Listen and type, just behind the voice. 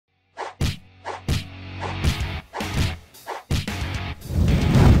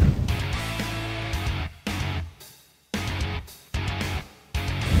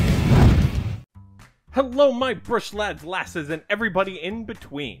Hello my brush lads, lasses, and everybody in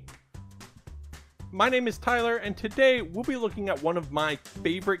between. My name is Tyler, and today we'll be looking at one of my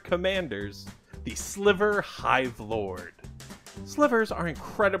favorite commanders, the Sliver Hivelord. Slivers are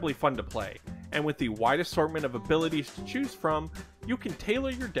incredibly fun to play, and with the wide assortment of abilities to choose from, you can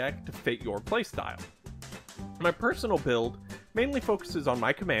tailor your deck to fit your playstyle. My personal build mainly focuses on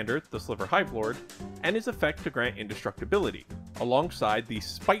my commander, the Sliver Hivelord, and his effect to grant indestructibility, alongside the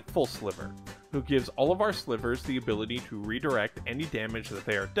Spiteful Sliver, who gives all of our Slivers the ability to redirect any damage that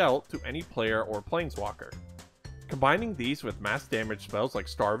they are dealt to any player or planeswalker. Combining these with mass damage spells like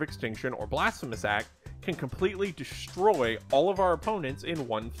Star of Extinction or Blasphemous Act can completely destroy all of our opponents in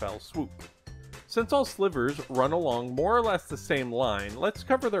one fell swoop. Since all Slivers run along more or less the same line, let's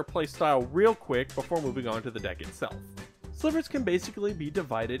cover their playstyle real quick before moving on to the deck itself. Slivers can basically be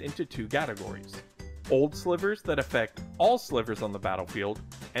divided into two categories: old Slivers that affect all Slivers on the battlefield,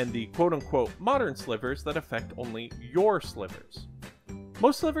 and the quote-unquote modern Slivers that affect only your Slivers.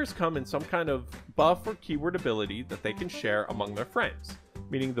 Most Slivers come in some kind of buff or keyword ability that they can share among their friends,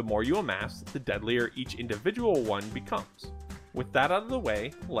 meaning the more you amass, the deadlier each individual one becomes. With that out of the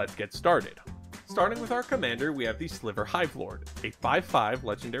way, let's get started. Starting with our commander, we have the Sliver Hivelord, a 5/5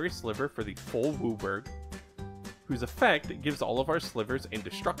 legendary Sliver for the full Wooburg, whose effect gives all of our Slivers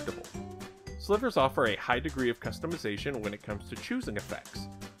indestructible. Slivers offer a high degree of customization when it comes to choosing effects,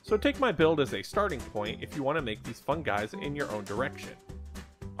 so take my build as a starting point if you want to make these fun guys in your own direction.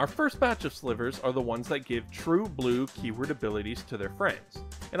 Our first batch of Slivers are the ones that give true blue keyword abilities to their friends,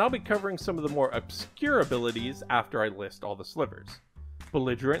 and I'll be covering some of the more obscure abilities after I list all the Slivers.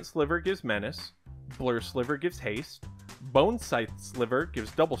 Belligerent Sliver gives Menace, Blur Sliver gives Haste, Bone Scythe Sliver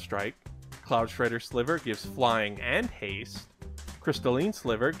gives Double Strike, Cloud Shredder Sliver gives Flying and Haste, Crystalline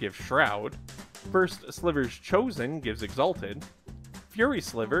Sliver gives Shroud, First Sliver's Chosen gives Exalted, Fury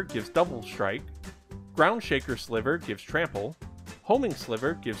Sliver gives Double Strike, Ground Shaker Sliver gives Trample, Homing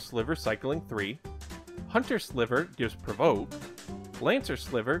Sliver gives Sliver Cycling 3, Hunter Sliver gives Provoke, Lancer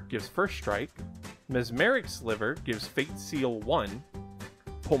Sliver gives First Strike, Mesmeric Sliver gives Fate Seal 1,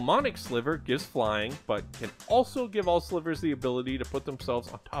 Pulmonic Sliver gives Flying, but can also give all Slivers the ability to put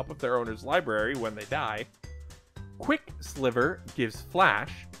themselves on top of their owner's library when they die. Quick Sliver gives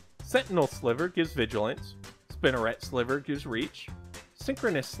Flash, Sentinel Sliver gives Vigilance, Spinneret Sliver gives Reach,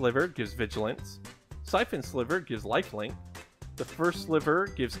 Synchronous Sliver gives Vigilance, Siphon Sliver gives Lifelink, the First Sliver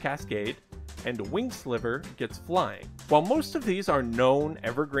gives Cascade, and Wing Sliver gets Flying. While most of these are known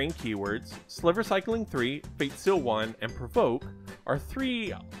evergreen keywords, Sliver Cycling 3, Fate Seal 1, and Provoke are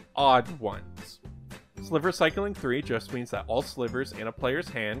three odd ones. Sliver Cycling 3 just means that all Slivers in a player's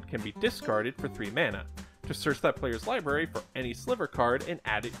hand can be discarded for 3 mana, to search that player's library for any Sliver card and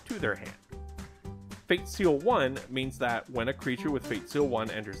add it to their hand. Fate Seal 1 means that when a creature with Fate Seal 1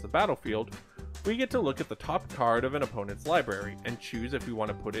 enters the battlefield, we get to look at the top card of an opponent's library and choose if we want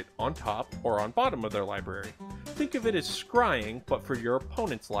to put it on top or on bottom of their library. Think of it as scrying, but for your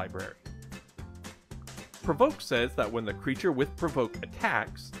opponent's library. Provoke says that when the creature with Provoke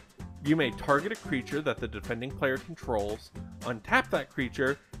attacks, you may target a creature that the defending player controls, untap that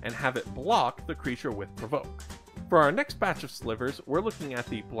creature, and have it block the creature with Provoke. For our next batch of Slivers, we're looking at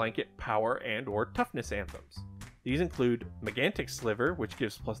the Blanket Power and or Toughness Anthems. These include Megantic Sliver, which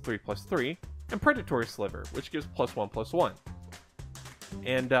gives +3/+3, and Predatory Sliver, which gives +1/+1.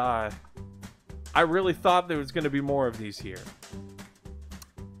 And I really thought there was going to be more of these here.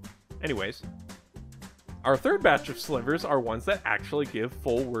 Anyways, our third batch of Slivers are ones that actually give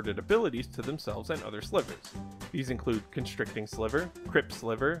full worded abilities to themselves and other Slivers. These include Constricting Sliver, Crypt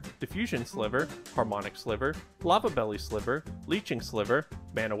Sliver, Diffusion Sliver, Harmonic Sliver, Lava Belly Sliver, Leeching Sliver,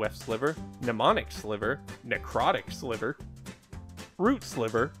 Mana Weft Sliver, Mnemonic Sliver, Necrotic Sliver, Root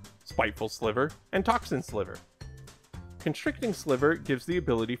Sliver, Spiteful Sliver, and Toxin Sliver. Constricting Sliver gives the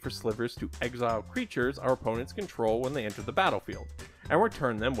ability for Slivers to exile creatures our opponents control when they enter the battlefield, and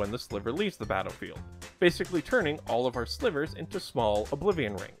return them when the Sliver leaves the battlefield, basically turning all of our Slivers into small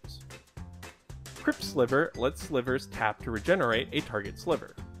Oblivion Rings. Crypt Sliver lets Slivers tap to regenerate a target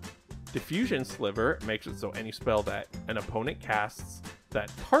Sliver. Diffusion Sliver makes it so any spell that an opponent casts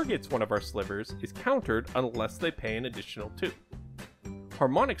that targets one of our Slivers is countered unless they pay an additional 2.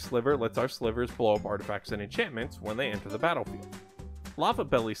 Harmonic Sliver lets our Slivers blow up artifacts and enchantments when they enter the battlefield. Lava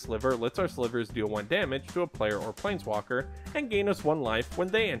Belly Sliver lets our Slivers deal 1 damage to a player or planeswalker and gain us 1 life when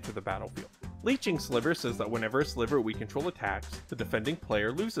they enter the battlefield. Leeching Sliver says that whenever a Sliver we control attacks, the defending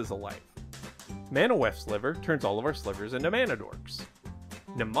player loses a life. Mana Weft Sliver turns all of our Slivers into Mana Dorks.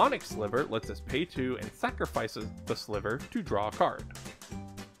 Mnemonic Sliver lets us pay 2 and sacrifices the Sliver to draw a card.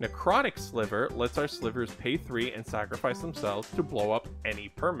 Necrotic Sliver lets our Slivers pay 3 and sacrifice themselves to blow up any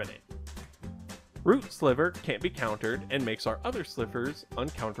permanent. Root Sliver can't be countered and makes our other Slivers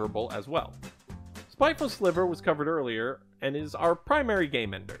uncounterable as well. Spiteful Sliver was covered earlier and is our primary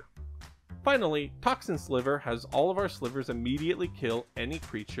game ender. Finally, Toxin Sliver has all of our Slivers immediately kill any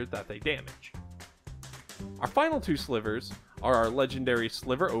creature that they damage. Our final two Slivers are our legendary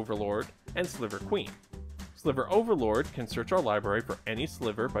Sliver Overlord and Sliver Queen. Sliver Overlord can search our library for any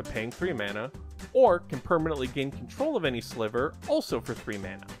Sliver by paying 3 mana, or can permanently gain control of any Sliver also for 3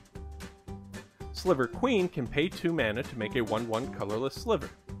 mana. Sliver Queen can pay 2 mana to make a 1/1 colorless Sliver.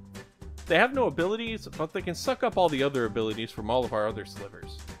 They have no abilities, but they can suck up all the other abilities from all of our other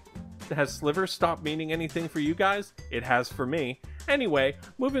Slivers. Has Sliver stopped meaning anything for you guys? It has for me. Anyway,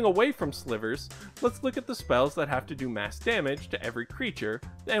 moving away from Slivers, let's look at the spells that have to do mass damage to every creature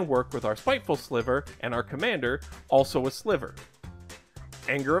and work with our Spiteful Sliver and our commander, also a Sliver.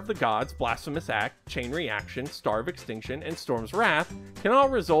 Anger of the Gods, Blasphemous Act, Chain Reaction, Star of Extinction, and Storm's Wrath can all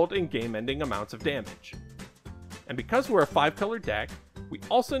result in game-ending amounts of damage. And because we're a 5-color deck, we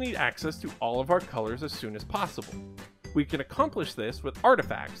also need access to all of our colors as soon as possible. We can accomplish this with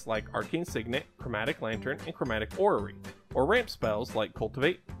artifacts like Arcane Signet, Chromatic Lantern, and Chromatic Orrery, or ramp spells like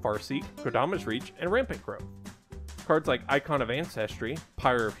Cultivate, Farseek, Kodama's Reach, and Rampant Growth. Cards like Icon of Ancestry,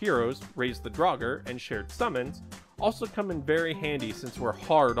 Pyre of Heroes, Raise the Draugr, and Shared Summons also come in very handy since we're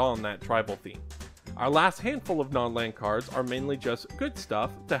hard on that tribal theme. Our last handful of non-land cards are mainly just good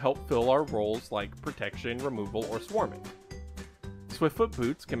stuff to help fill our roles like Protection, Removal, or Swarming. Swiftfoot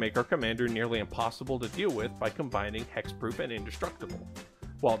Boots can make our commander nearly impossible to deal with by combining Hexproof and Indestructible,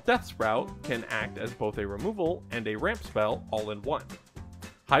 while Death Sprout can act as both a removal and a ramp spell all in one.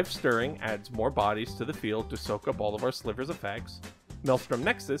 Hive Stirring adds more bodies to the field to soak up all of our Slivers' effects. Maelstrom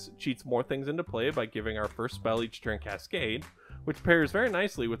Nexus cheats more things into play by giving our first spell each turn Cascade, which pairs very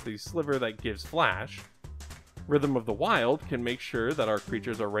nicely with the Sliver that gives Flash. Rhythm of the Wild can make sure that our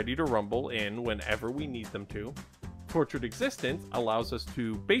creatures are ready to rumble in whenever we need them to. Tortured Existence allows us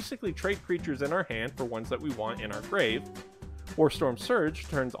to basically trade creatures in our hand for ones that we want in our grave. Warstorm Surge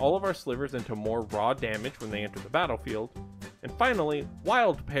turns all of our Slivers into more raw damage when they enter the battlefield. And finally,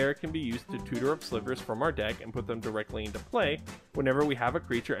 Wild Pair can be used to tutor up Slivers from our deck and put them directly into play whenever we have a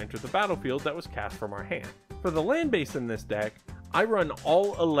creature enter the battlefield that was cast from our hand. For the land base in this deck, I run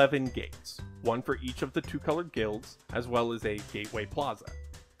all 11 gates, one for each of the 2-colored guilds, as well as a Gateway Plaza.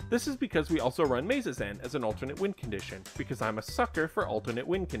 This is because we also run Maze's End as an alternate win condition, because I'm a sucker for alternate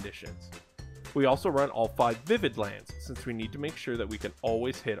win conditions. We also run all 5 Vivid lands, since we need to make sure that we can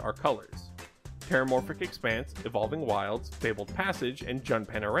always hit our colors. Terramorphic Expanse, Evolving Wilds, Fabled Passage, and Jund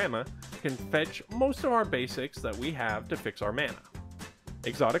Panorama can fetch most of our basics that we have to fix our mana.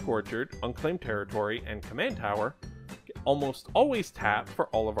 Exotic Orchard, Unclaimed Territory, and Command Tower almost always tap for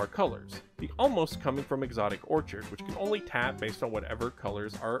all of our colors, the almost coming from Exotic Orchard, which can only tap based on whatever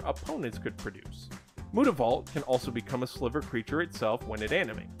colors our opponents could produce. Mutavault can also become a Sliver creature itself when it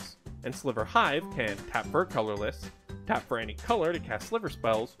animates, and Sliver Hive can tap for a colorless, tap for any color to cast Sliver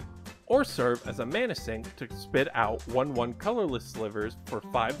spells, or serve as a mana sink to spit out 1/1 colorless Slivers for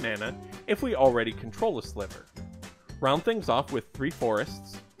 5 mana if we already control a Sliver. Round things off with 3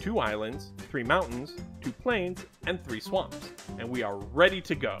 forests, 2 islands, 3 mountains, 2 plains, and 3 swamps, and we are ready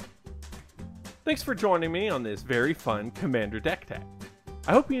to go. Thanks for joining me on this very fun Commander deck tech.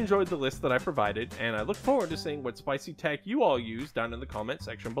 I hope you enjoyed the list that I provided, and I look forward to seeing what spicy tech you all use down in the comment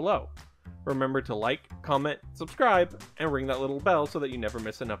section below. Remember to like, comment, subscribe, and ring that little bell so that you never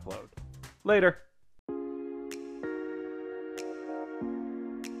miss an upload. Later!